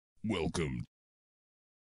Welcome.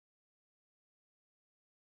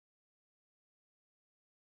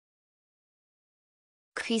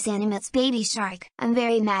 Kris Animate's baby shark. I'm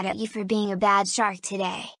very mad at you for being a bad shark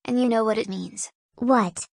today. And you know what it means.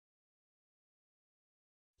 What?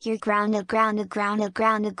 You're grounded for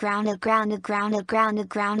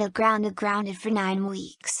 9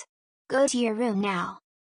 weeks. Go to your room now.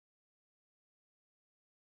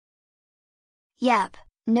 Yep,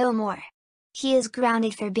 no more. He is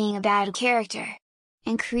grounded for being a bad character.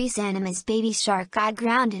 And Kris Animate's baby shark got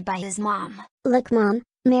grounded by his mom. Look Mom,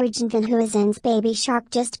 Marjanvan Huizen's baby shark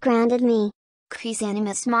just grounded me. Kris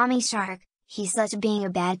Animate's mommy shark, he's such being a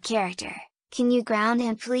bad character. Can you ground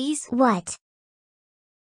him please? What?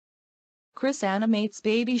 Kris Animate's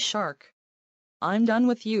baby shark. I'm done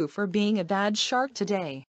with you for being a bad shark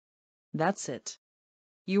today. That's it.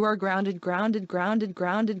 You are grounded. I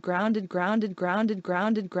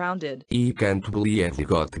can't believe he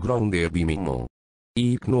got grounded by Mimo.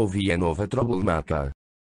 I know vi a troublemaker.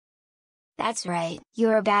 That's right,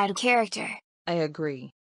 you're a bad character. I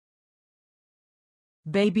agree.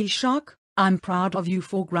 Baby shark, I'm proud of you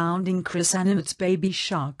for grounding Kris Animate's baby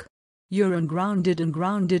shark. You're ungrounded.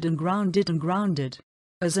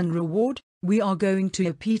 As a reward, we are going to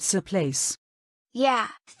a pizza place. Yeah,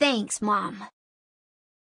 thanks Mom.